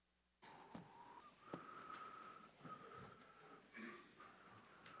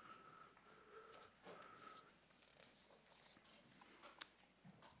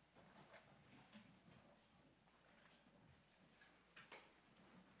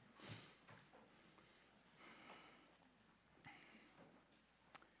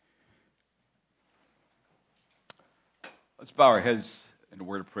Let's bow our heads in a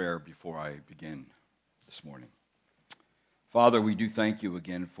word of prayer before I begin this morning. Father, we do thank you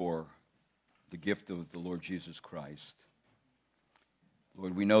again for the gift of the Lord Jesus Christ.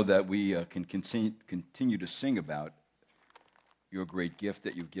 Lord, we know that we can continue to sing about your great gift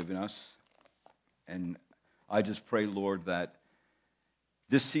that you've given us. And I just pray, Lord, that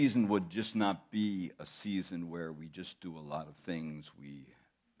this season would just not be a season where we just do a lot of things. We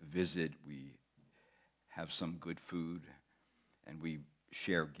visit, we have some good food, and we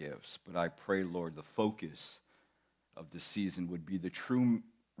share gifts. But I pray, Lord, the focus of this season would be the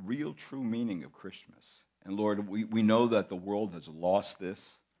real true meaning of Christmas. And Lord, we know that the world has lost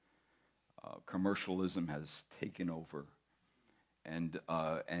this. Commercialism has taken over. And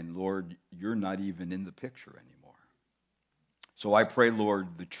Lord, you're not even in the picture anymore. So I pray,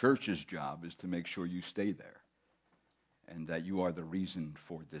 Lord, the church's job is to make sure you stay there and that you are the reason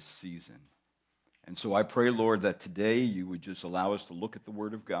for this season. And so I pray, Lord, that today you would just allow us to look at the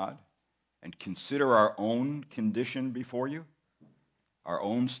Word of God and consider our own condition before you, our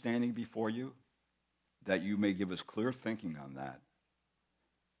own standing before you, that you may give us clear thinking on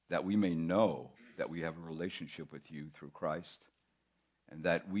that we may know that we have a relationship with you through Christ, and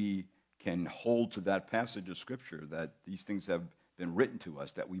that we can hold to that passage of Scripture that these things have been written to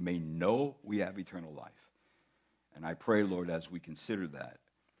us, that we may know we have eternal life. And I pray, Lord, as we consider that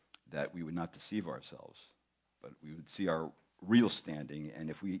we would not deceive ourselves, but we would see our real standing. And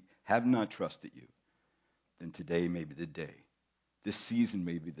if we have not trusted you, then today may be the day. This season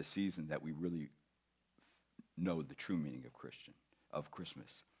may be the season that we really know the true meaning of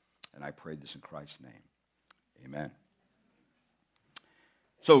Christmas. And I pray this in Christ's name. Amen.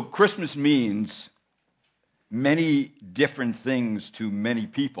 So Christmas means many different things to many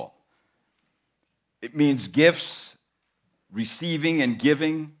people. It means gifts, receiving and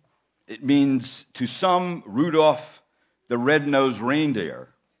giving. It means to some Rudolph the red-nosed reindeer,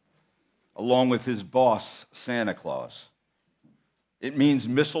 along with his boss, Santa Claus. It means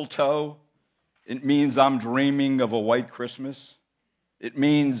mistletoe. It means I'm dreaming of a white Christmas. It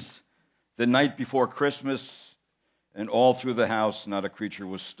means the night before Christmas, and all through the house, not a creature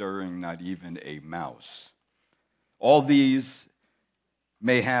was stirring, not even a mouse. All these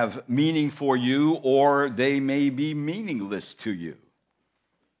may have meaning for you, or they may be meaningless to you.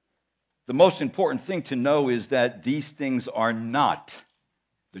 The most important thing to know is that these things are not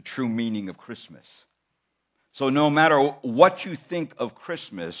the true meaning of Christmas. So no matter what you think of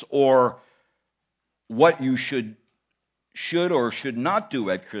Christmas, or what you should or should not do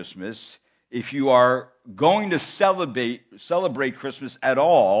at Christmas, if you are going to celebrate Christmas at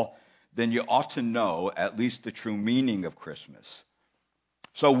all, then you ought to know at least the true meaning of Christmas.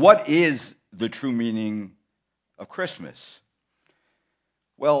 So what is the true meaning of Christmas?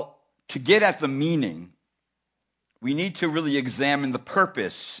 Well, to get at the meaning, we need to really examine the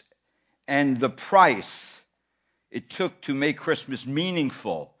purpose and the price it took to make Christmas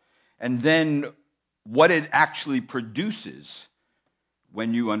meaningful, and then what it actually produces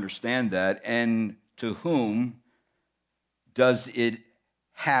when you understand that, and to whom does it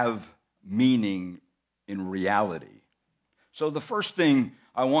have meaning in reality. So the first thing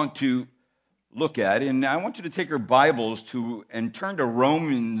I want to look at, and I want you to take your Bibles and turn to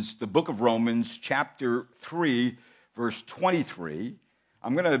Romans, the book of Romans, chapter 3, verse 23.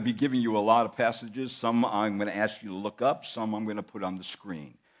 I'm going to be giving you a lot of passages. Some I'm going to ask you to look up. Some I'm going to put on the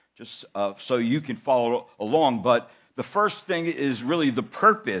screen, just so you can follow along. But the first thing is really the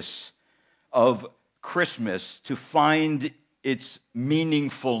purpose of Christmas, to find its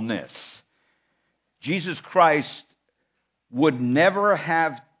meaningfulness. Jesus Christ would never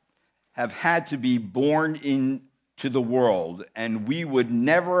have had to be born into the world, and we would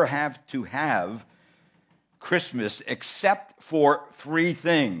never have to have Christmas except for three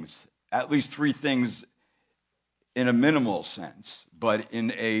things, at least three things in a minimal sense, but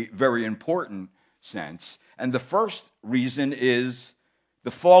in a very important sense. And the first reason is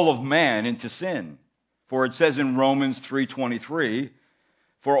the fall of man into sin. For it says in Romans 3:23,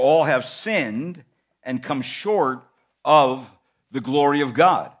 for all have sinned and come short of the glory of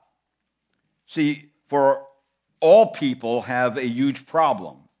God. See, for all people have a huge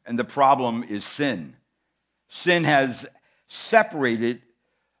problem, and the problem is sin. Sin has separated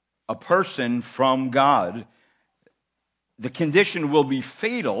a person from God. The condition will be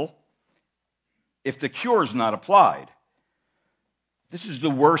fatal if the cure is not applied. This is the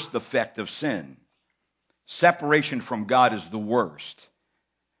worst effect of sin. Separation from God is the worst.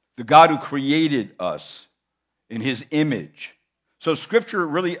 The God who created us in his image. So Scripture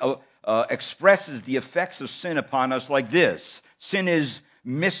really expresses the effects of sin upon us like this. Sin is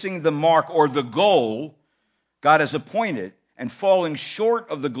missing the mark or the goal God has appointed, and falling short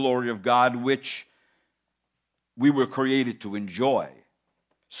of the glory of God, which we were created to enjoy.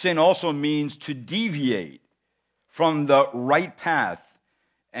 Sin also means to deviate from the right path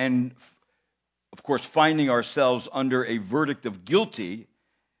and, of course, finding ourselves under a verdict of guilty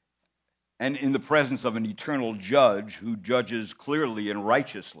and in the presence of an eternal judge who judges clearly and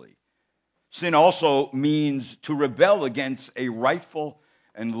righteously. Sin also means to rebel against a rightful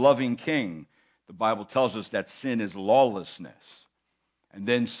and loving king. The Bible tells us that sin is lawlessness. And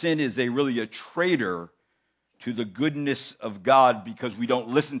then sin is really a traitor to the goodness of God because we don't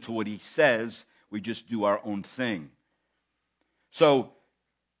listen to what he says. We just do our own thing. So,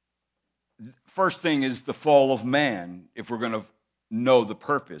 first thing is the fall of man, if we're going to know the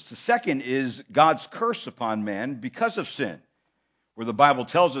purpose. The second is God's curse upon man because of sin, where the Bible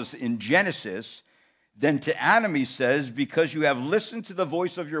tells us in Genesis, then to Adam he says, because you have listened to the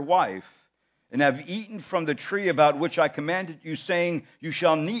voice of your wife and have eaten from the tree about which I commanded you, saying, you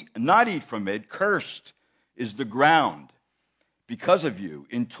shall not eat from it, cursed is the ground because of you.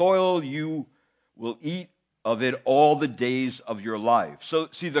 In toil you will eat of it all the days of your life. So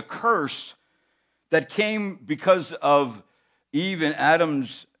see, the curse that came because of Eve and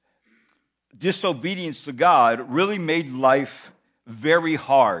Adam's disobedience to God really made life very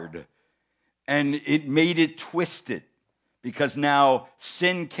hard, and it made it twisted because now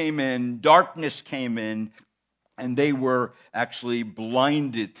sin came in, darkness came in, and they were actually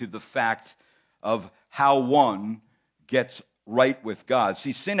blinded to the fact of how one gets right with God.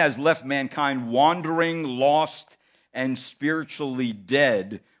 See, sin has left mankind wandering, lost, and spiritually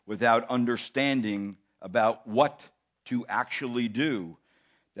dead without understanding about what to actually do.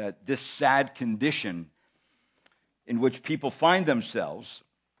 That this sad condition in which people find themselves,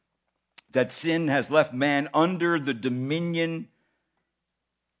 that sin has left man under the dominion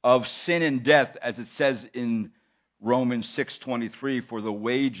of sin and death, as it says in Romans 6:23, for the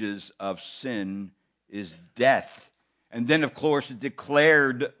wages of sin is death. And then, of course, it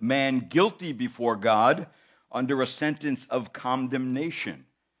declared man guilty before God under a sentence of condemnation.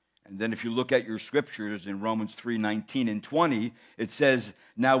 And then if you look at your scriptures in Romans 3:19 and 20, it says,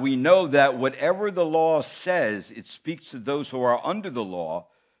 now we know that whatever the law says, it speaks to those who are under the law,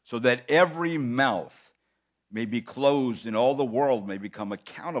 so that every mouth may be closed and all the world may become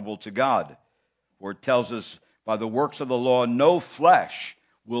accountable to God. For it tells us, by the works of the law, no flesh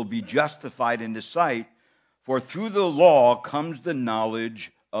will be justified in his sight, for through the law comes the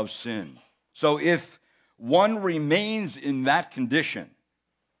knowledge of sin. So if one remains in that condition,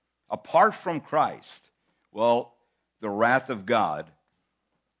 apart from Christ, well, the wrath of God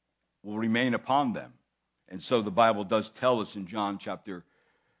will remain upon them. And so the Bible does tell us in John chapter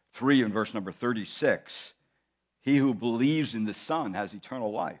 3 and verse number 36, he who believes in the Son has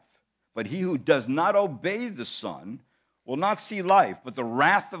eternal life. But he who does not obey the Son will not see life, but the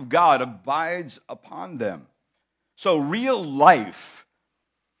wrath of God abides upon them. So real life,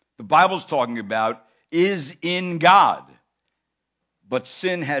 the Bible's talking about, is in God. But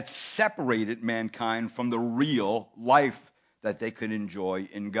sin had separated mankind from the real life that they could enjoy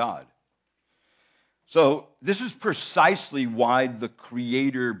in God. So this is precisely why the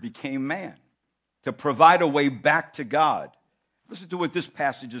Creator became man, to provide a way back to God. Listen to what this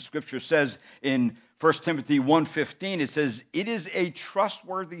passage of Scripture says in 1 Timothy 1:15. It says, it is a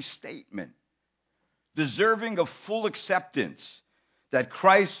trustworthy statement, deserving of full acceptance, that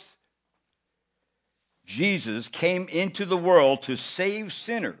Christ Jesus came into the world to save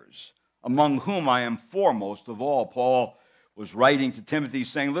sinners, among whom I am foremost of all. Paul was writing to Timothy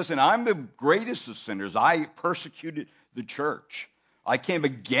saying, listen, I'm the greatest of sinners. I persecuted the church. I came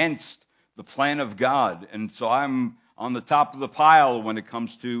against the plan of God, and so I'm on the top of the pile when it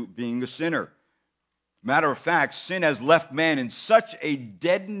comes to being a sinner. Matter of fact, sin has left man in such a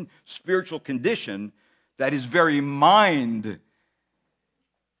deadened spiritual condition that his very mind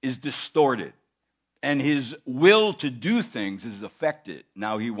is distorted. And his will to do things is affected.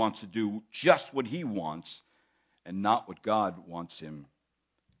 Now he wants to do just what he wants and not what God wants him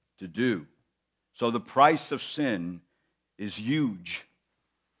to do. So the price of sin is huge.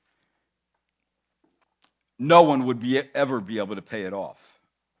 No one would ever be able to pay it off.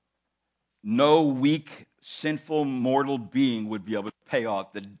 No weak, sinful, mortal being would be able to pay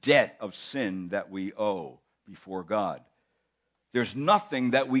off the debt of sin that we owe before God. There's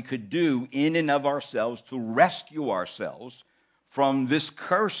nothing that we could do in and of ourselves to rescue ourselves from this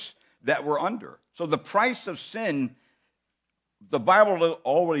curse that we're under. So the price of sin, the Bible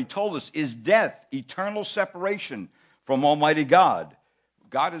already told us, is death, eternal separation from Almighty God.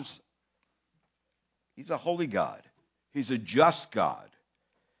 He's a holy God. He's a just God.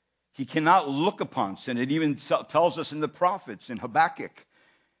 He cannot look upon sin. It even tells us in the prophets, in Habakkuk.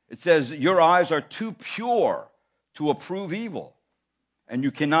 It says, your eyes are too pure to approve evil, and you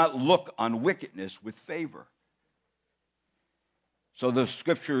cannot look on wickedness with favor. So the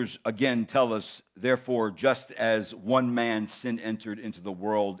scriptures again tell us, therefore, just as one man's sin entered into the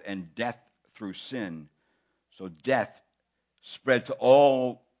world and death through sin, so death spread to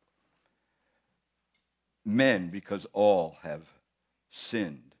all men because all have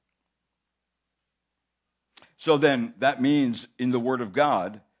sinned. So then that means in the Word of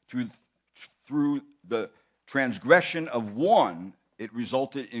God, through the transgression of one, it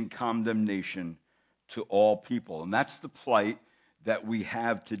resulted in condemnation to all people. And that's the plight that we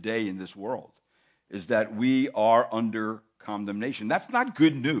have today in this world, is that we are under condemnation. That's not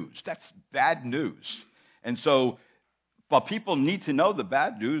good news. That's bad news. And so, but people need to know the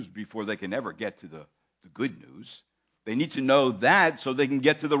bad news before they can ever get to the good news. They need to know that so they can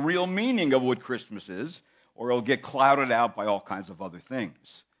get to the real meaning of what Christmas is, or it'll get clouded out by all kinds of other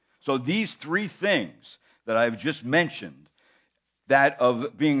things. So these three things that I've just mentioned, that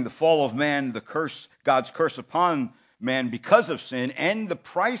of being the fall of man, the curse, God's curse upon man because of sin, and the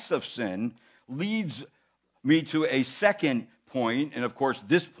price of sin, leads me to a second point. And of course,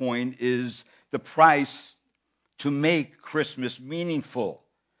 this point is the price to make Christmas meaningful.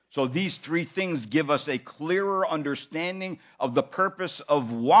 So these three things give us a clearer understanding of the purpose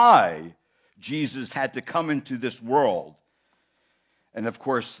of why Jesus had to come into this world. And of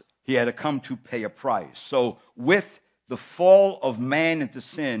course, he had to come to pay a price. So with the fall of man into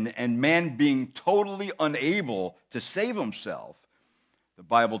sin and man being totally unable to save himself, the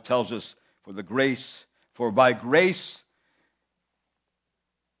Bible tells us, for by grace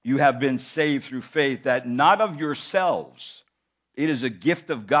you have been saved through faith, that not of yourselves, it is a gift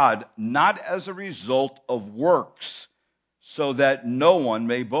of God, not as a result of works, so that no one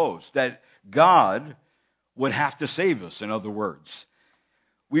may boast. That God would have to save us, in other words.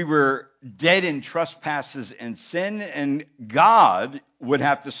 We were dead in trespasses and sin, and God would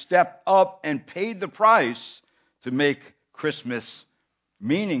have to step up and pay the price to make Christmas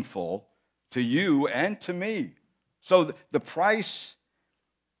meaningful to you and to me. So the price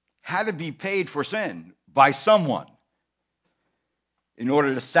had to be paid for sin by someone in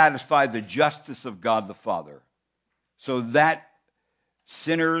order to satisfy the justice of God the Father, so that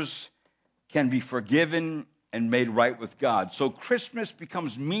sinners can be forgiven and made right with God. So Christmas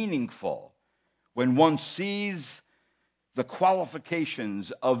becomes meaningful when one sees the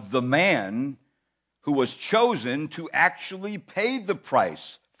qualifications of the man who was chosen to actually pay the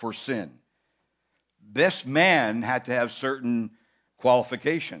price for sin. This man had to have certain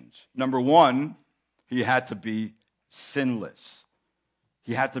qualifications. Number one, he had to be sinless.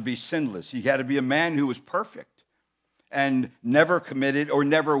 He had to be sinless. He had to be a man who was perfect and never committed or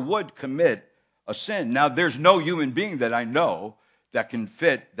never would commit a sin. Now, there's no human being that I know that can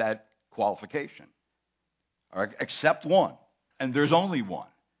fit that qualification, except one. And there's only one.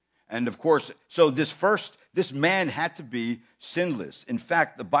 And of course, so this man had to be sinless. In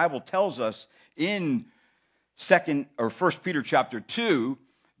fact, the Bible tells us in 1 Peter chapter 2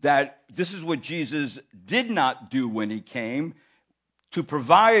 that this is what Jesus did not do when he came. To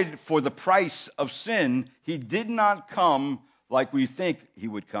provide for the price of sin, he did not come like we think he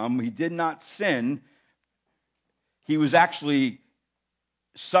would come. He did not sin. He was actually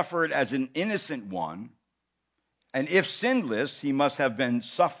suffered as an innocent one. And if sinless, he must have been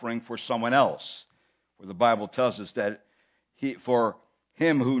suffering for someone else. For the Bible tells us that for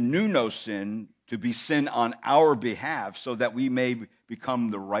him who knew no sin, to be sin on our behalf, so that we may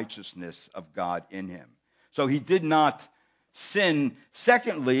become the righteousness of God in him. So he did not sin.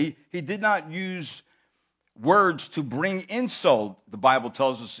 Secondly, he did not use words to bring insult, the Bible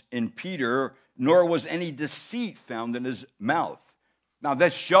tells us in Peter, nor was any deceit found in his mouth. Now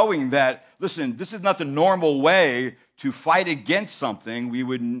that's showing that, listen, this is not the normal way to fight against something. We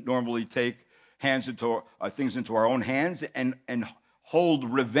would normally take things into our own hands and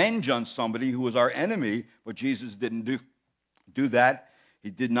hold revenge on somebody who was our enemy, but Jesus didn't do that. He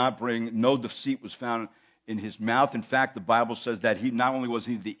did not bring, no deceit was found in his mouth. In fact, the Bible says that he not only was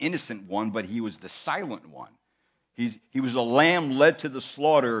he the innocent one, but he was the silent one. He was a lamb led to the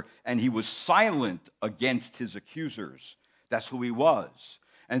slaughter, and he was silent against his accusers. That's who he was.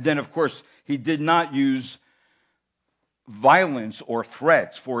 And then, of course, he did not use violence or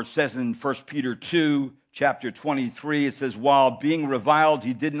threats, for it says in 1 Peter 2, chapter 23, it says, while being reviled,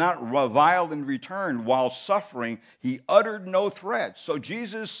 he did not revile in return. While suffering, he uttered no threats. So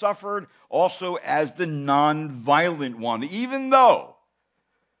Jesus suffered also as the non-violent one, even though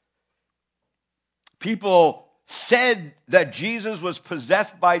people said that Jesus was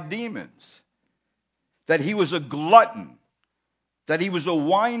possessed by demons, that he was a glutton, that he was a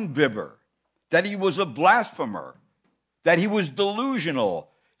wine bibber, that he was a blasphemer, that he was delusional.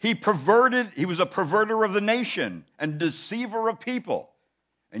 He was a perverter of the nation and deceiver of people.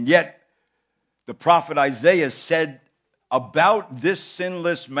 And yet, the prophet Isaiah said about this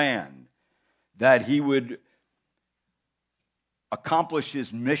sinless man that he would accomplish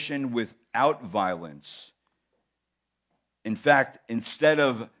his mission without violence. In fact, instead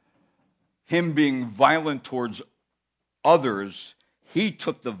of him being violent towards others, he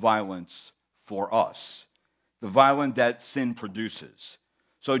took the violence for us, the violence that sin produces.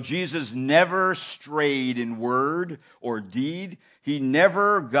 So Jesus never strayed in word or deed. He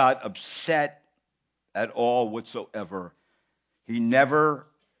never got upset at all whatsoever. He never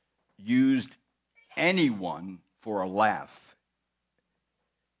used anyone for a laugh.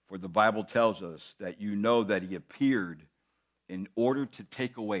 For the Bible tells us that you know that he appeared in order to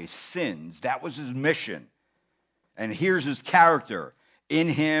take away sins. That was his mission. And here's his character. In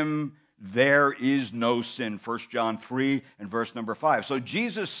him there is no sin. 1 John 3 and verse number 5. So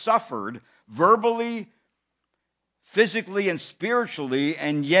Jesus suffered verbally, physically, and spiritually,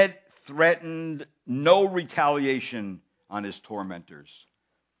 and yet threatened no retaliation on his tormentors.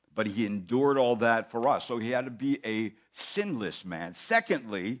 But he endured all that for us. So he had to be a sinless man.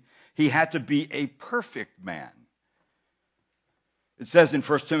 Secondly, he had to be a perfect man. It says in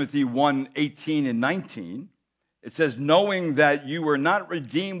 1 Timothy 1:18 and 19, it says, knowing that you were not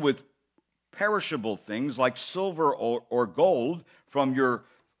redeemed with perishable things like silver or gold from your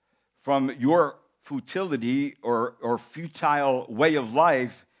futility or futile way of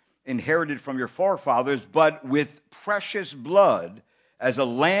life inherited from your forefathers, but with precious blood, as a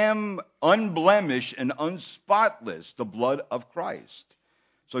lamb unblemished and unspotless, the blood of Christ.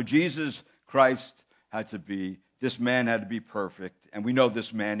 So Jesus Christ this man had to be perfect, and we know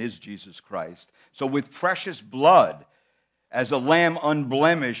this man is Jesus Christ. So with precious blood, as a lamb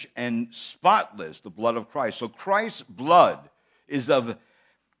unblemished and spotless, the blood of Christ. So Christ's blood is of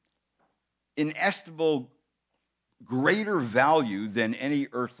inestimable greater value than any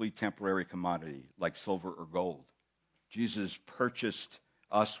earthly temporary commodity like silver or gold. Jesus purchased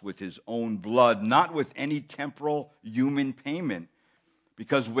us with his own blood, not with any temporal human payment,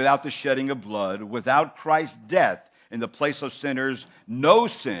 because without the shedding of blood, without Christ's death in the place of sinners, no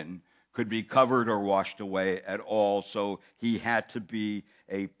sin could be covered or washed away at all. So he had to be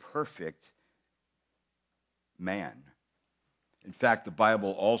a perfect man. In fact, the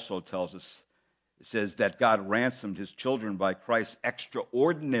Bible also tells us, it says that God ransomed his children by Christ's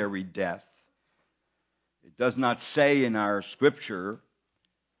extraordinary death. It does not say in our scripture,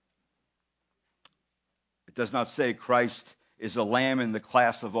 it does not say Christ is a lamb in the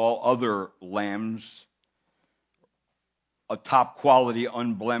class of all other lambs, a top quality,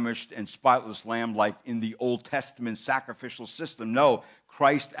 unblemished, and spotless lamb like in the Old Testament sacrificial system. No,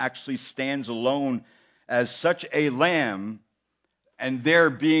 Christ actually stands alone as such a lamb, and there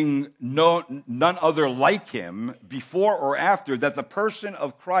being none other like him before or after, that the person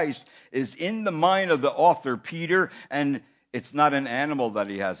of Christ is in the mind of the author, Peter, and it's not an animal that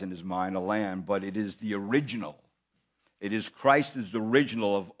he has in his mind, a lamb, but it is the original. It is Christ is the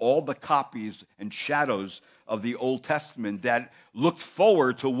original of all the copies and shadows of the Old Testament that looked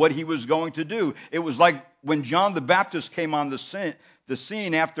forward to what he was going to do. It was like when John the Baptist came on the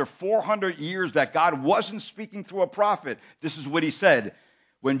scene after 400 years that God wasn't speaking through a prophet. This is what he said.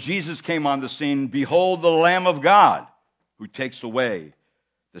 When Jesus came on the scene, behold the Lamb of God who takes away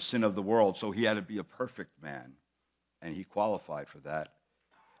the sin of the world. So he had to be a perfect man, and he qualified for that.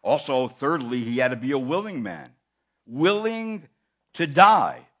 Also, thirdly, he had to be a willing man, willing to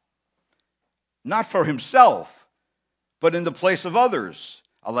die, not for himself, but in the place of others.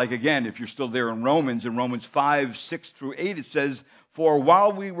 I like, again, if you're still there in Romans 5, 6 through 8, it says, for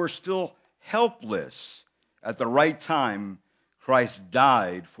while we were still helpless, at the right time, Christ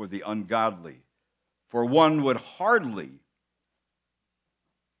died for the ungodly. For one would hardly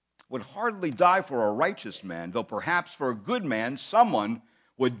die for a righteous man, though perhaps for a good man, someone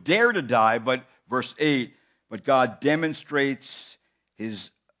would dare to die. But verse 8, but God demonstrates his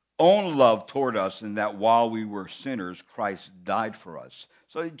own love toward us in that while we were sinners, Christ died for us.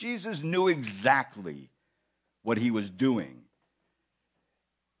 So Jesus knew exactly what he was doing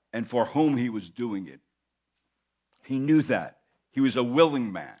and for whom he was doing it. He knew that. He was a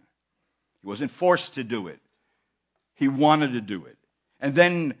willing man. He wasn't forced to do it. He wanted to do it. And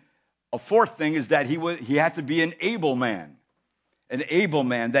then a fourth thing is that he had to be an able man,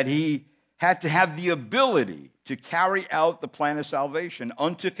 that he had to have the ability to carry out the plan of salvation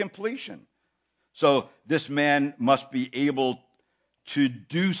unto completion. So this man must be able to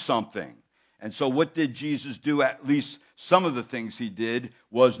do something. And so what did Jesus do? At least some of the things he did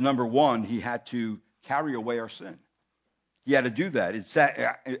was, number one, he had to carry away our sin. He had to do that.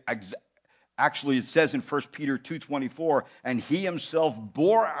 Actually, it says in 1 Peter 2:24, and he himself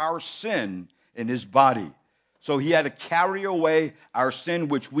bore our sin in his body. So he had to carry away our sin,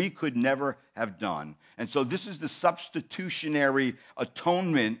 which we could never have done. And so this is the substitutionary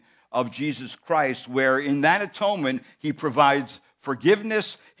atonement of Jesus Christ, where in that atonement, he provides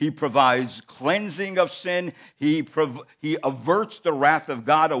forgiveness, he provides cleansing of sin, he averts the wrath of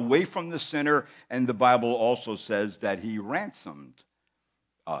God away from the sinner, and the Bible also says that he ransomed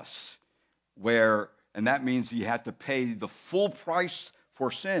us, and that means he had to pay the full price for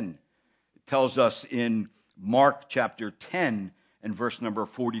sin. It tells us in Mark chapter 10 and verse number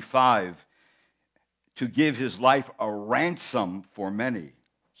 45, to give his life a ransom for many.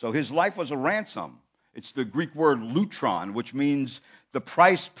 So his life was a ransom. It's the Greek word lutron, which means the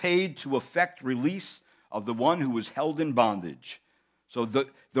price paid to effect release of the one who was held in bondage. So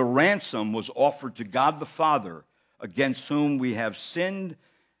the ransom was offered to God the Father, against whom we have sinned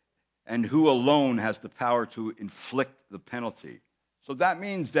and who alone has the power to inflict the penalty. So that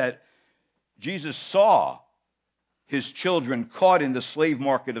means that Jesus saw his children caught in the slave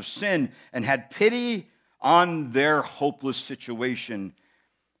market of sin and had pity on their hopeless situation.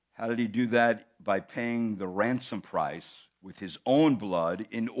 How did he do that? By paying the ransom price with his own blood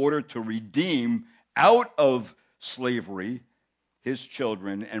in order to redeem out of slavery his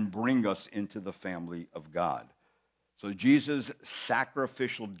children and bring us into the family of God. So Jesus'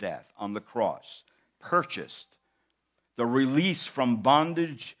 sacrificial death on the cross purchased the release from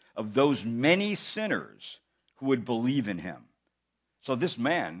bondage of those many sinners who would believe in him. So this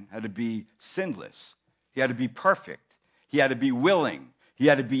man had to be sinless. He had to be perfect. He had to be willing. He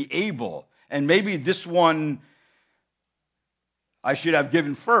had to be able. And maybe this one I should have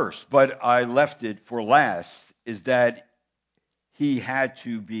given first, but I left it for last, is that he had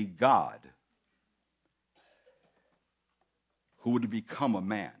to be God who would become a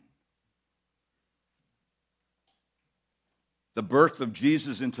man. The birth of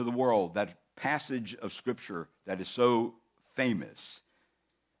Jesus into the world, that passage of Scripture that is so famous,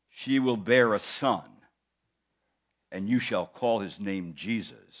 she will bear a son, and you shall call his name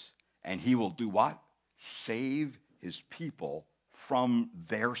Jesus, and he will do what? Save his people from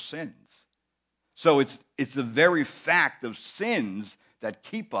their sins. So it's the very fact of sins that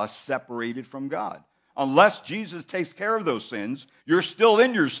keep us separated from God. Unless Jesus takes care of those sins, you're still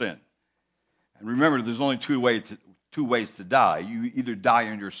in your sin. And remember, there's only two ways to die. You either die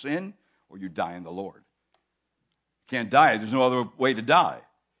in your sin or you die in the Lord. You can't die. There's no other way to die.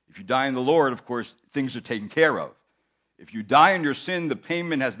 If you die in the Lord, of course, things are taken care of. If you die in your sin, the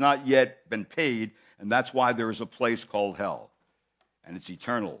payment has not yet been paid, and that's why there is a place called hell. And it's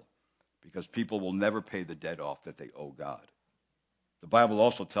eternal, because people will never pay the debt off that they owe God. The Bible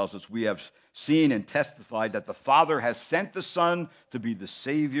also tells us we have seen and testified that the Father has sent the Son to be the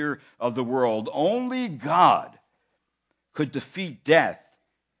Savior of the world. Only God could defeat death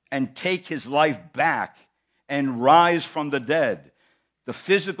and take his life back and rise from the dead. The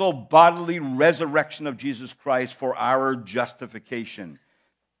physical bodily resurrection of Jesus Christ for our justification.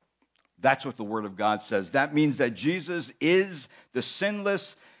 That's what the Word of God says. That means that Jesus is the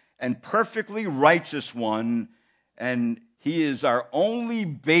sinless and perfectly righteous one, and he is our only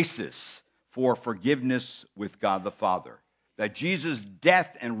basis for forgiveness with God the Father. That Jesus'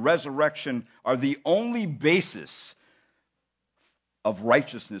 death and resurrection are the only basis of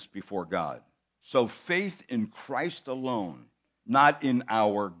righteousness before God. So faith in Christ alone, not in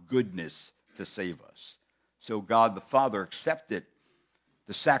our goodness to save us. So God the Father accepted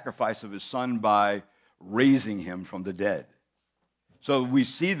the sacrifice of his Son by raising him from the dead. So we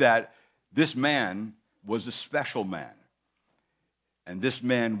see that this man was a special man. And this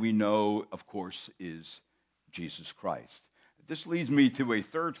man we know, of course, is Jesus Christ. This leads me to a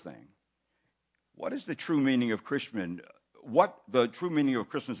third thing. What is the true meaning of Christmas? What the true meaning of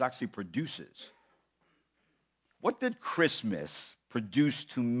Christmas actually produces? What did Christmas produce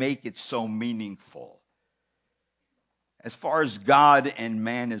to make it so meaningful as far as God and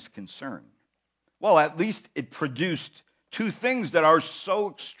man is concerned? Well, at least it produced two things that are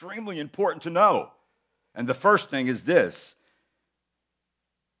so extremely important to know. And the first thing is this.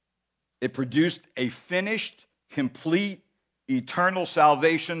 It produced a finished, complete, eternal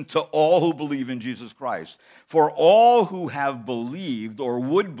salvation to all who believe in Jesus Christ. For all who have believed or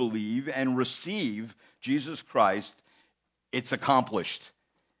would believe and receive Jesus Christ, it's accomplished.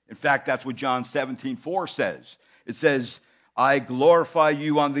 In fact, that's what John 17:4 says. It says, I glorify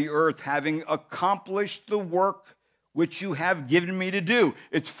you on the earth, having accomplished the work which you have given me to do.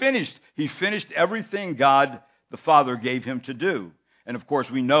 It's finished. He finished everything God the Father gave him to do. And of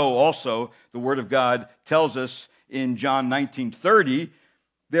course, we know also the Word of God tells us in John 19:30,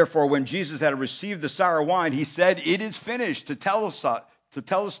 therefore, when Jesus had received the sour wine, he said, it is finished, to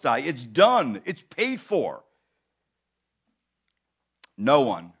Telestai, it's done, it's paid for. No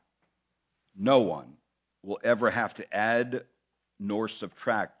one will ever have to add nor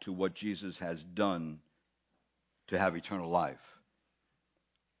subtract to what Jesus has done to have eternal life.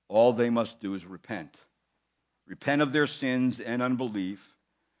 All they must do is repent. Repent of their sins and unbelief,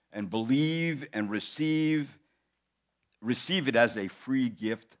 and believe and receive it as a free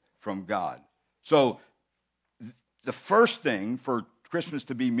gift from God. So the first thing for Christmas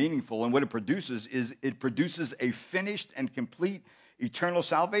to be meaningful and what it produces is it produces a finished and complete eternal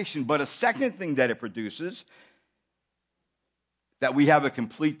salvation. But a second thing that it produces, that we have a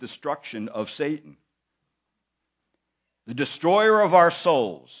complete destruction of Satan. The destroyer of our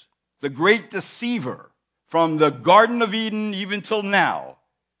souls, the great deceiver from the Garden of Eden even till now.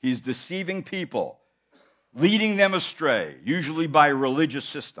 He's deceiving people, leading them astray, usually by a religious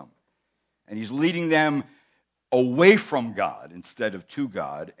system. And he's leading them away from God instead of to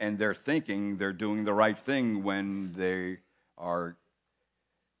God, and they're thinking they're doing the right thing when they are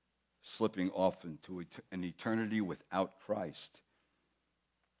slipping off into an eternity without Christ.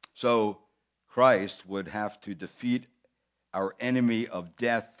 So Christ would have to defeat our enemy of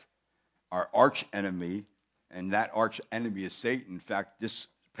death, our arch enemy, and that arch enemy is Satan. In fact, this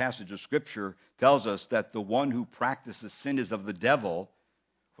passage of Scripture tells us that the one who practices sin is of the devil,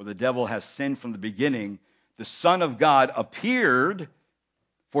 for the devil has sinned from the beginning. The Son of God appeared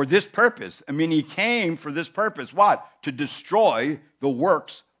for this purpose. I mean, he came for this purpose. What? To destroy the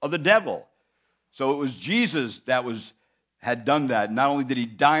works of the devil. So it was Jesus that had done that. Not only did he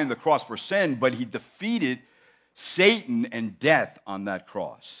die on the cross for sin, but he defeated Satan and death on that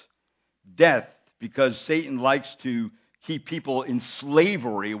cross. Death, because Satan likes to keep people in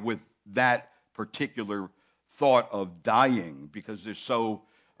slavery with that particular thought of dying, because they're so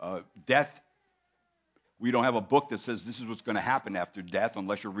death. We don't have a book that says this is what's going to happen after death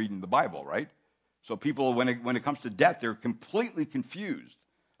unless you're reading the Bible, right? So people, when it comes to death, they're completely confused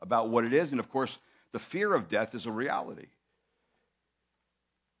about what it is. And of course, the fear of death is a reality.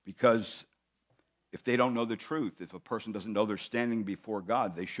 Because if they don't know the truth, if a person doesn't know they're standing before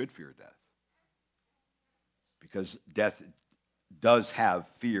God, they should fear death. Because death does have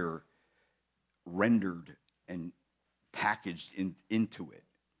fear rendered and packaged into it.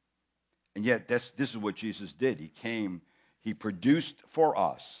 And yet, this is what Jesus did. He came, he produced for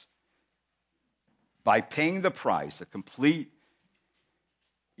us, by paying the price, a complete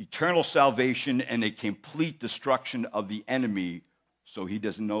eternal salvation and a complete destruction of the enemy, so he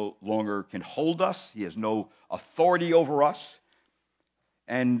no longer can hold us. He has no authority over us.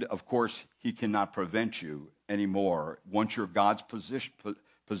 And, of course, he cannot prevent you anymore. Once you're God's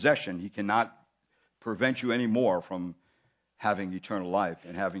possession, he cannot prevent you anymore from having eternal life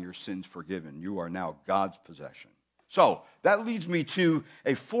and having your sins forgiven. You are now God's possession. So that leads me to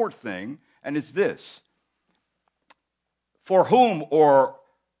a fourth thing, and it's this. For whom or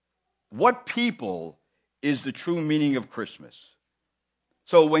what people is the true meaning of Christmas?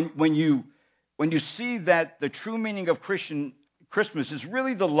 So when you see that the true meaning of Christmas is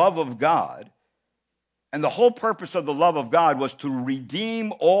really the love of God, and the whole purpose of the love of God was to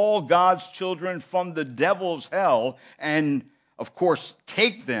redeem all God's children from the devil's hell and, of course,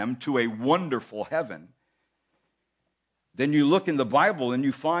 take them to a wonderful heaven. Then you look in the Bible and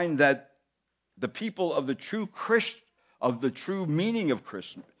you find that the people of the true meaning of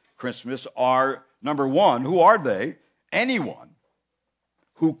Christmas are, number one, who are they? Anyone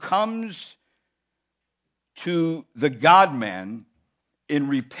who comes to the God-man in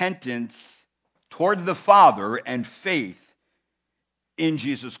repentance toward the Father and faith in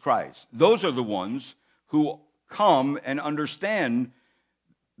Jesus Christ. Those are the ones who come and understand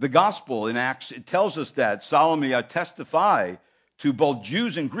the gospel. In Acts, it tells us that. Solemnly I testify to both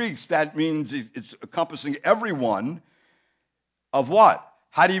Jews and Greeks. That means it's encompassing everyone. Of what?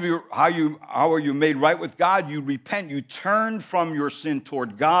 How are you made right with God? You repent, you turn from your sin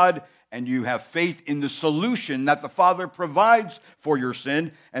toward God, and you have faith in the solution that the Father provides for your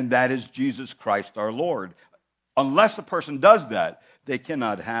sin, and that is Jesus Christ our Lord. Unless a person does that, they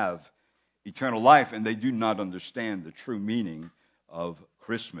cannot have eternal life, and they do not understand the true meaning of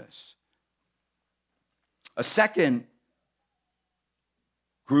Christmas. A second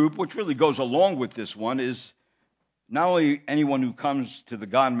group, which really goes along with this one, is not only anyone who comes to the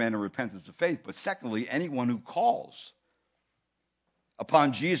God-man in repentance of faith, but secondly, anyone who calls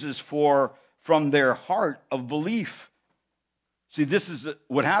upon Jesus from their heart of belief. See, this is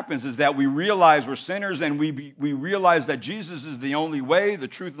what happens is that we realize we're sinners and we realize that Jesus is the only way, the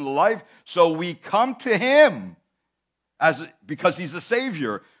truth, and the life. So we come to him because he's a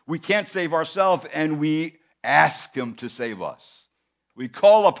Savior. We can't save ourselves, and we ask him to save us. We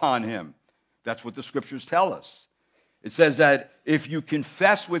call upon him. That's what the scriptures tell us. It says that if you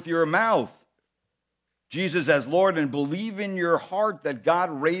confess with your mouth Jesus as Lord and believe in your heart that God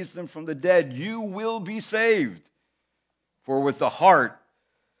raised him from the dead, you will be saved. For with the heart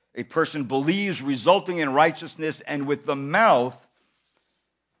a person believes, resulting in righteousness, and with the mouth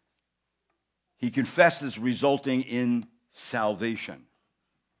he confesses, resulting in salvation.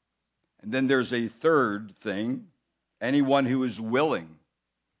 And then there's a third thing. Anyone who is willing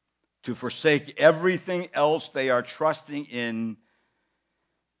to forsake everything else they are trusting in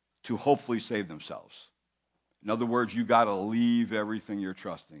to hopefully save themselves. In other words, you got to leave everything you're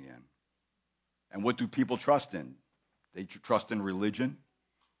trusting in. And what do people trust in? They trust in religion.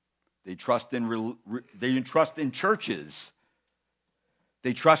 They trust in churches.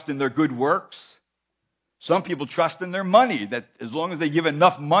 They trust in their good works. Some people trust in their money, that as long as they give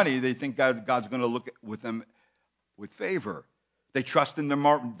enough money, they think God's going to look with them with favor. They trust in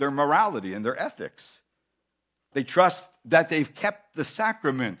their morality and their ethics. They trust that they've kept the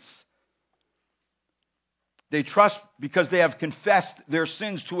sacraments. They trust because they have confessed their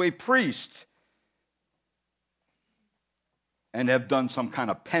sins to a priest and have done some kind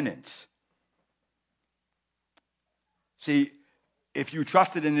of penance. See, if you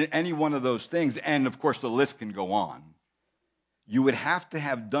trusted in any one of those things, and of course the list can go on, you would have to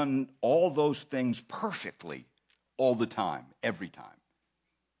have done all those things perfectly all the time, every time.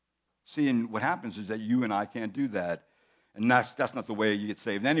 See, and what happens is that you and I can't do that, and that's not the way you get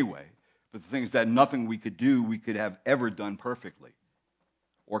saved anyway. But the thing is that nothing we could do, we could have ever done perfectly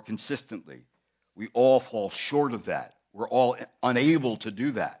or consistently. We all fall short of that. We're all unable to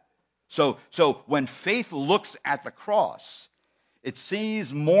do that. So when faith looks at the cross, it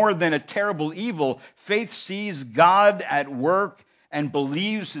sees more than a terrible evil. Faith sees God at work and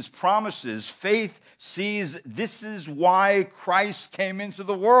believes his promises. Faith sees this is why Christ came into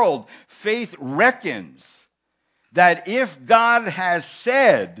the world. Faith reckons that if God has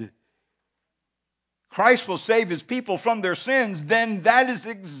said Christ will save his people from their sins, then that is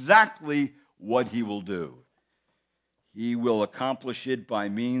exactly what he will do. He will accomplish it by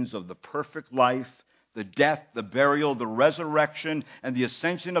means of the perfect life, the death, the burial, the resurrection, and the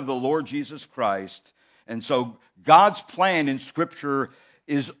ascension of the Lord Jesus Christ. And so God's plan in Scripture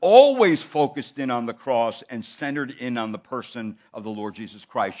is always focused in on the cross and centered in on the person of the Lord Jesus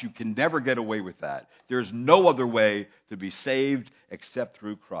Christ. You can never get away with that. There's no other way to be saved except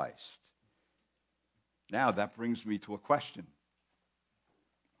through Christ. Now that brings me to a question.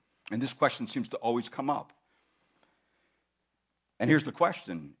 And this question seems to always come up. And here's the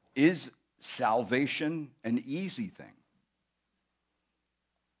question. Is salvation an easy thing?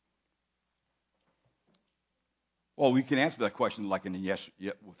 Well, we can answer that question like with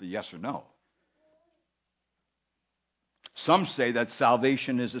a yes or no. Some say that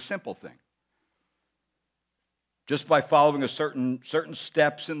salvation is a simple thing. Just by following certain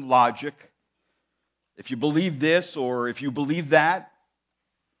steps in logic, if you believe this or if you believe that,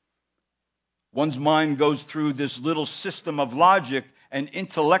 one's mind goes through this little system of logic and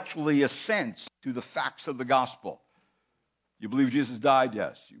intellectually assents to the facts of the gospel. You believe Jesus died?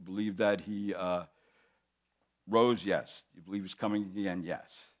 Yes. You believe that he rose? Yes. You believe he's coming again?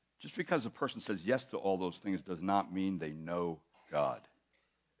 Yes. Just because a person says yes to all those things does not mean they know God.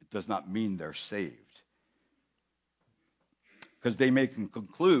 It does not mean they're saved. Because they may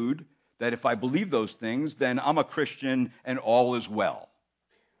conclude that if I believe those things, then I'm a Christian and all is well.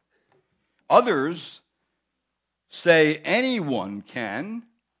 Others say anyone can,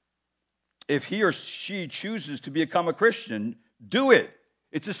 if he or she chooses to become a Christian, do it.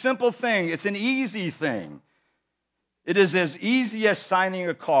 It's a simple thing. It's an easy thing. It is as easy as signing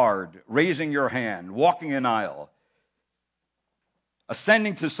a card, raising your hand, walking an aisle,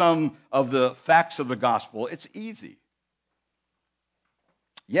 ascending to some of the facts of the gospel. It's easy.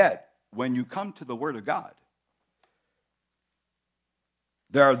 Yet, when you come to the Word of God,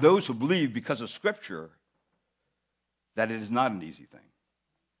 there are those who believe because of Scripture that it is not an easy thing.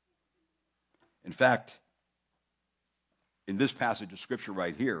 In fact, in this passage of Scripture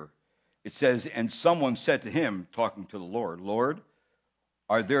right here, it says, and someone said to him, talking to the Lord, Lord,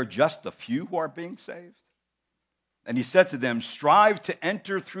 are there just a few who are being saved? And he said to them, strive to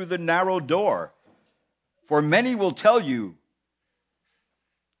enter through the narrow door, for many will tell you,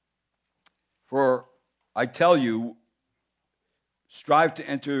 for I tell you, Strive to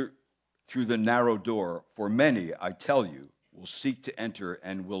enter through the narrow door, for many, I tell you, will seek to enter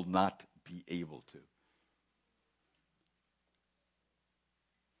and will not be able to.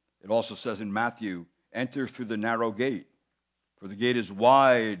 It also says in Matthew, enter through the narrow gate, for the gate is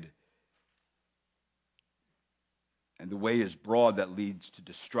wide and the way is broad that leads to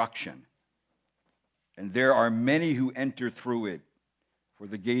destruction. And there are many who enter through it, for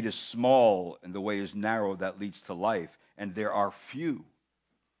the gate is small and the way is narrow that leads to life, and there are few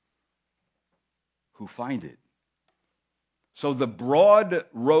who find it. So the broad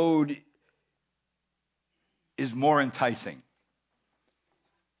road is more enticing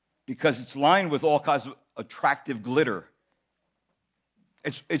because it's lined with all kinds of attractive glitter.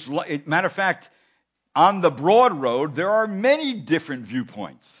 Matter of fact, on the broad road, there are many different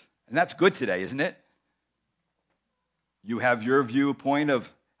viewpoints. And that's good today, isn't it? You have your viewpoint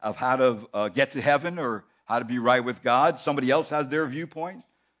of how to get to heaven or how to be right with God. Somebody else has their viewpoint.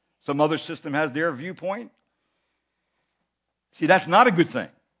 Some other system has their viewpoint. See, that's not a good thing.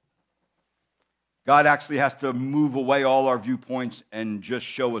 God actually has to move away all our viewpoints and just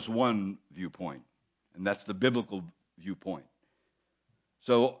show us one viewpoint, and that's the biblical viewpoint.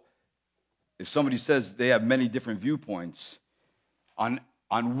 So if somebody says they have many different viewpoints on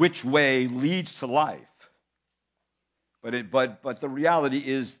which way leads to life, but the reality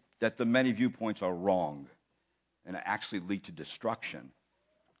is that the many viewpoints are wrong and actually lead to destruction.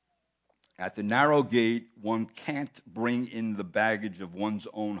 At the narrow gate, one can't bring in the baggage of one's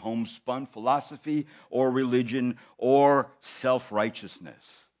own homespun philosophy or religion or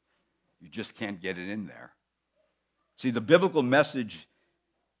self-righteousness. You just can't get it in there. See, the biblical message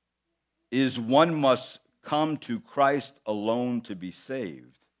is one must come to Christ alone to be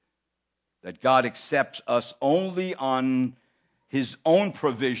saved. That God accepts us only on his own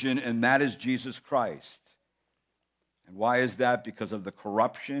provision, and that is Jesus Christ. And why is that? Because of the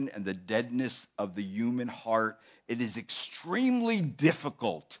corruption and the deadness of the human heart. It is extremely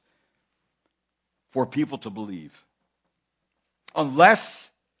difficult for people to believe.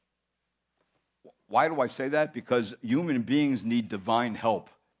 Unless, why do I say that? Because human beings need divine help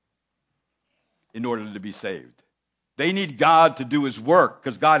in order to be saved. They need God to do his work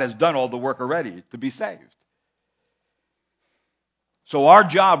because God has done all the work already to be saved. So our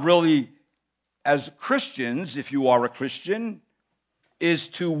job really as Christians, if you are a Christian, is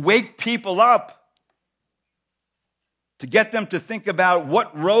to wake people up, to get them to think about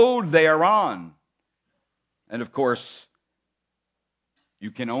what road they are on. And of course,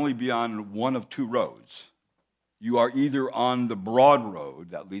 you can only be on one of two roads. You are either on the broad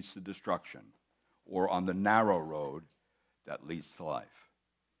road that leads to destruction or on the narrow road that leads to life.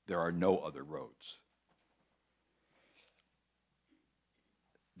 There are no other roads.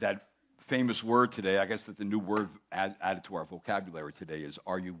 That famous word today, I guess that the new word added to our vocabulary today is,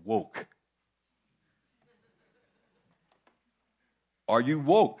 are you woke? Are you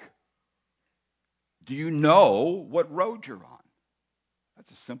woke? Do you know what road you're on?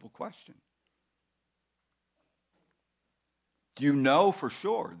 That's a simple question. Do you know for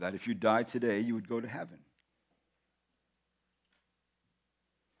sure that if you died today, you would go to heaven?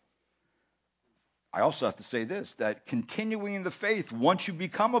 I also have to say this, that continuing in the faith once you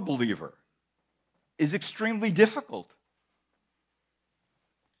become a believer is extremely difficult.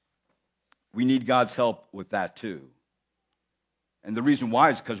 We need God's help with that too. And the reason why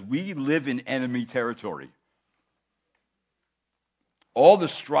is because we live in enemy territory. All the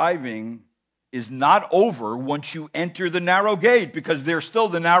striving is not over once you enter the narrow gate because there's still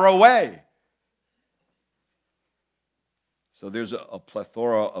the narrow way. So there's a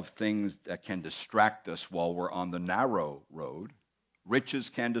plethora of things that can distract us while we're on the narrow road. Riches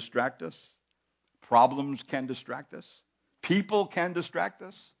can distract us. Problems can distract us. People can distract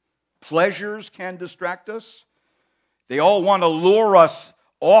us. Pleasures can distract us. They all want to lure us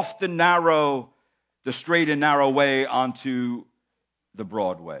off the straight and narrow way onto the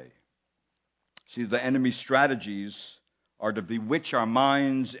broad way. See, the enemy's strategies are to bewitch our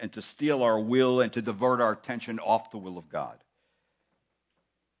minds and to steal our will and to divert our attention off the will of God.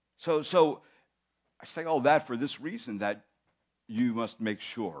 So I say all that for this reason, that you must make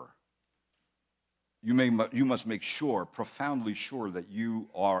sure, you must make sure, profoundly sure, that you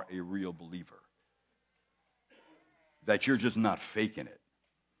are a real believer. That you're just not faking it.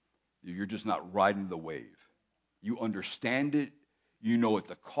 You're just not riding the wave. You understand it. You know what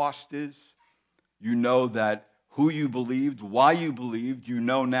the cost is. You know that who you believed, why you believed. You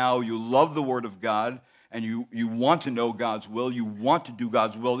know now you love the Word of God, and you want to know God's will. You want to do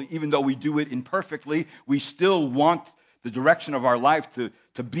God's will. Even though we do it imperfectly, we still want the direction of our life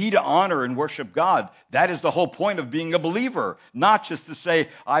to be to honor and worship God. That is the whole point of being a believer, not just to say,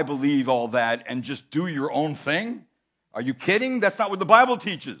 I believe all that and just do your own thing. Are you kidding? That's not what the Bible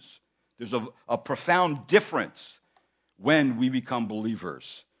teaches. There's a profound difference when we become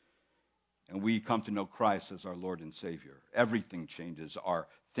believers and we come to know Christ as our Lord and Savior. Everything changes. Our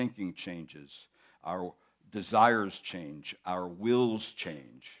thinking changes. Our desires change. Our wills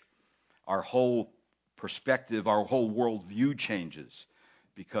change. Our whole perspective, our whole worldview changes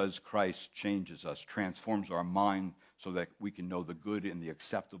because Christ changes us, transforms our mind so that we can know the good and the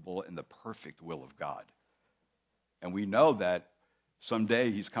acceptable and the perfect will of God. And we know that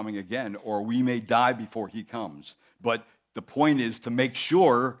someday he's coming again, or we may die before he comes. But the point is to make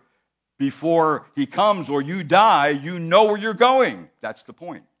sure before he comes or you die, you know where you're going. That's the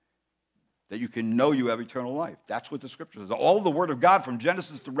point. That you can know you have eternal life. That's what the scripture says. All the word of God from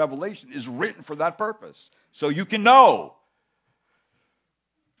Genesis to Revelation is written for that purpose. So you can know.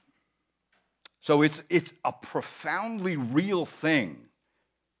 So it's a profoundly real thing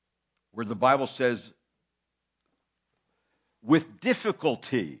where the Bible says, with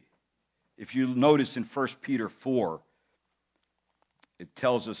difficulty, if you notice in 1 Peter 4, it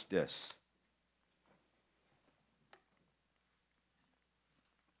tells us this.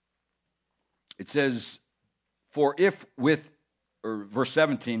 It says, verse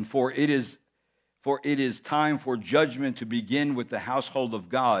 17, for it is time for judgment to begin with the household of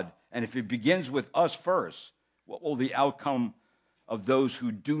God. And if it begins with us first, what will the outcome of those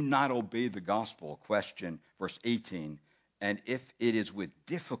who do not obey the gospel? Question, verse 18. And if it is with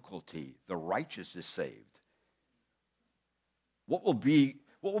difficulty the righteous is saved, what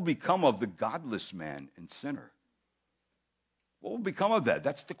will become of the godless man and sinner? What will become of that?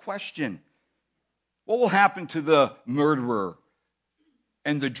 That's the question. What will happen to the murderer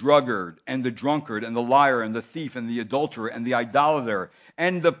and the drunkard and the drunkard and the liar and the thief and the adulterer and the idolater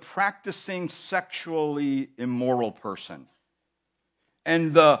and the practicing sexually immoral person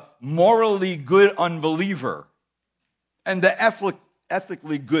and the morally good unbeliever and the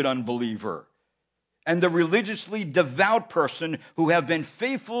ethically good unbeliever and the religiously devout person who have been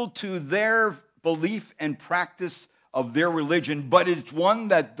faithful to their belief and practice of their religion, but it's one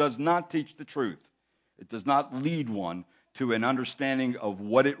that does not teach the truth. It does not lead one to an understanding of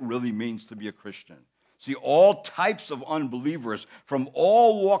what it really means to be a Christian. See, all types of unbelievers from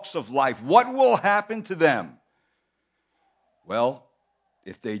all walks of life, what will happen to them? Well,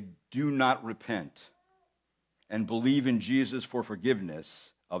 if they do not repent and believe in Jesus for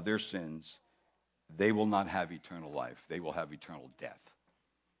forgiveness of their sins, they will not have eternal life. They will have eternal death.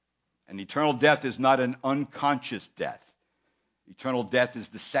 And eternal death is not an unconscious death. Eternal death is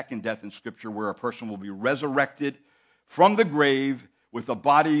the second death in Scripture where a person will be resurrected from the grave with a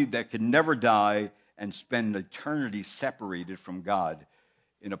body that can never die and spend eternity separated from God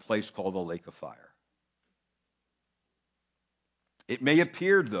in a place called the lake of fire. It may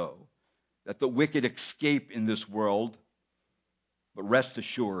appear, though, that the wicked escape in this world, but rest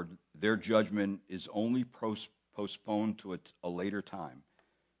assured, their judgment is only postponed to a later time.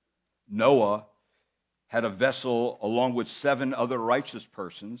 Noah had a vessel along with 7 other righteous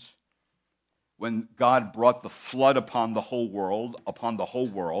persons when God brought the flood upon the whole world.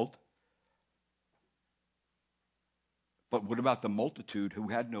 But what about the multitude who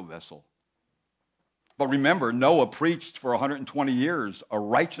had no vessel? But remember, Noah preached for 120 years, a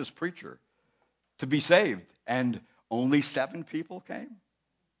righteous preacher, to be saved, and only 7 people came.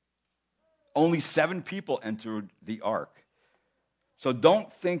 Only 7 people entered the ark. So don't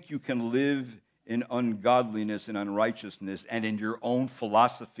think you can live in ungodliness and unrighteousness and in your own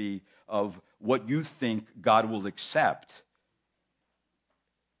philosophy of what you think God will accept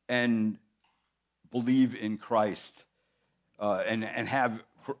and believe in Christ and have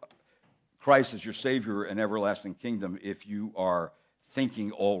Christ as your Savior and everlasting kingdom if you are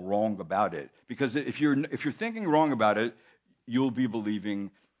thinking all wrong about it. Because if you're thinking wrong about it, you'll be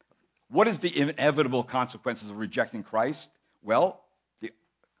believing. What is the inevitable consequences of rejecting Christ? Well,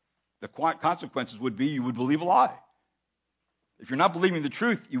 the consequences would be you would believe a lie. If you're not believing the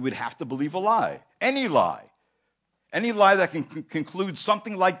truth, you would have to believe a lie. Any lie. Any lie that can conclude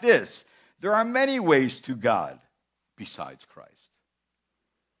something like this. There are many ways to God besides Christ.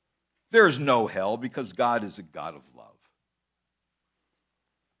 There is no hell because God is a God of love.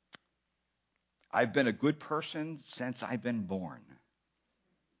 I've been a good person since I've been born.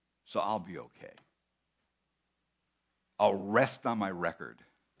 So I'll be okay. I'll rest on my record.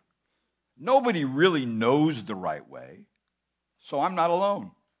 Nobody really knows the right way, so I'm not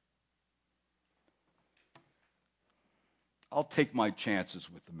alone. I'll take my chances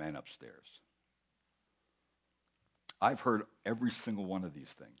with the man upstairs. I've heard every single one of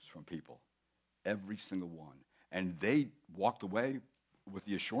these things from people, every single one. And they walked away with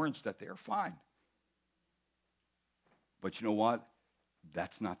the assurance that they're fine. But you know what?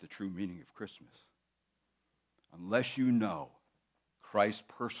 That's not the true meaning of Christmas. Unless you know Christ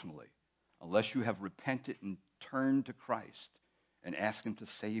personally, unless you have repented and turned to Christ and asked him to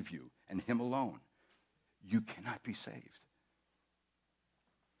save you and him alone, you cannot be saved.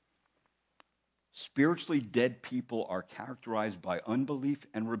 Spiritually dead people are characterized by unbelief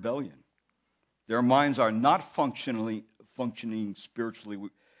and rebellion. Their minds are not functioning spiritually,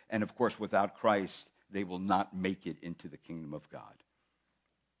 and of course, without Christ, they will not make it into the kingdom of God.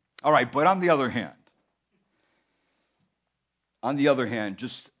 All right, but on the other hand,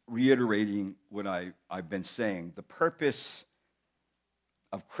 just reiterating what I've been saying, the purpose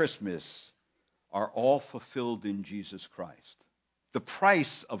of Christmas are all fulfilled in Jesus Christ. The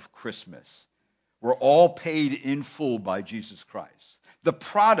price of Christmas were all paid in full by Jesus Christ. The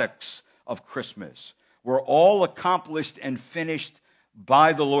products of Christmas were all accomplished and finished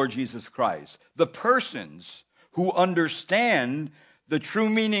by the Lord Jesus Christ. The persons who understand the true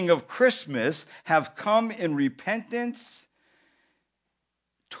meaning of Christmas have come in repentance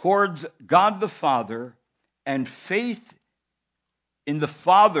towards God the Father and faith in the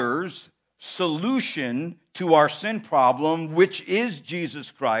Father's solution to our sin problem, which is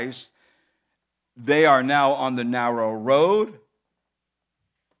Jesus Christ. They are now on the narrow road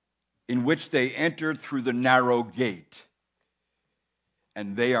in which they entered through the narrow gate,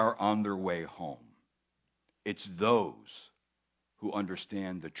 and they are on their way home. It's those who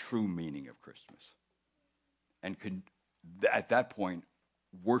understand the true meaning of Christmas and can, at that point,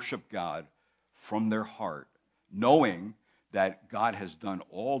 worship God from their heart, knowing that God has done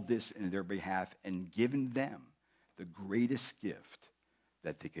all this in their behalf and given them the greatest gift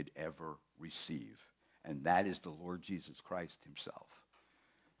that they could ever receive, and that is the Lord Jesus Christ himself.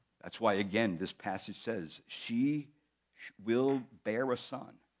 That's why, again, this passage says, she will bear a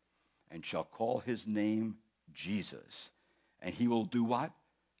son and shall call his name Jesus. And he will do what?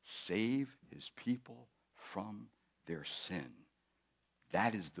 Save his people from their sin.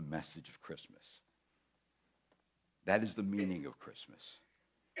 That is the message of Christmas. That is the meaning of Christmas.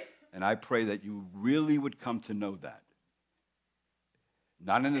 And I pray that you really would come to know that.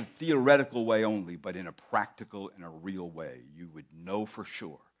 Not in a theoretical way only, but in a practical and a real way. You would know for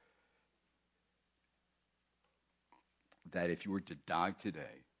sure that if you were to die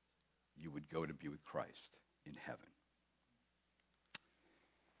today, you would go to be with Christ in heaven.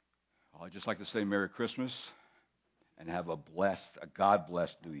 Well, I'd just like to say Merry Christmas and have a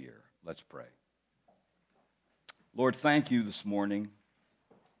God-blessed New Year. Let's pray. Lord, thank you this morning.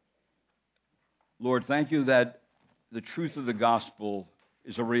 Lord, thank you that the truth of the gospel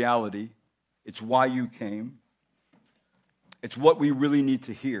is a reality. It's why you came. It's what we really need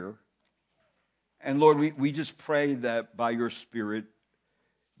to hear. And Lord, we just pray that by your Spirit,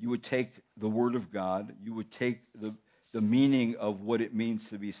 you would take the Word of God, you would take the meaning of what it means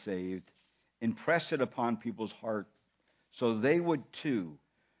to be saved, impress it upon people's heart so they would too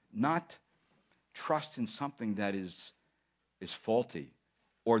not trust in something that is faulty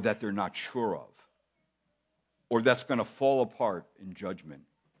or that they're not sure of or that's going to fall apart in judgment,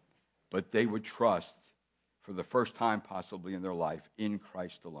 but they would trust for the first time possibly in their life in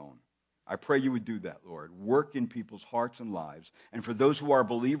Christ alone. I pray you would do that, Lord. Work in people's hearts and lives. And for those who are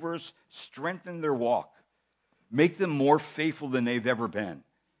believers, strengthen their walk. Make them more faithful than they've ever been.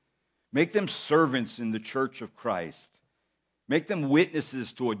 Make them servants in the church of Christ. Make them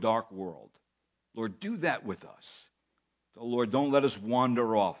witnesses to a dark world. Lord, do that with us. So, Lord, don't let us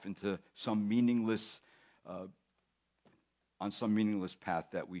wander off into some meaningless path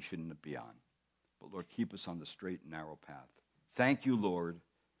that we shouldn't be on. But, Lord, keep us on the straight and narrow path. Thank you, Lord.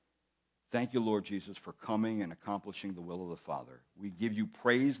 Thank you, Lord Jesus, for coming and accomplishing the will of the Father. We give you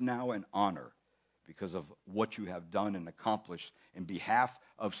praise now and honor because of what you have done and accomplished in behalf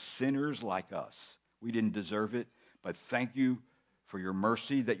of sinners like us. We didn't deserve it, but thank you for your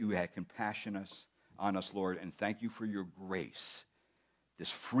mercy that you had compassion on us, Lord, and thank you for your grace, this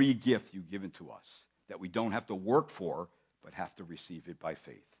free gift you've given to us that we don't have to work for, but have to receive it by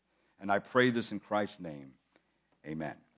faith. And I pray this in Christ's name. Amen.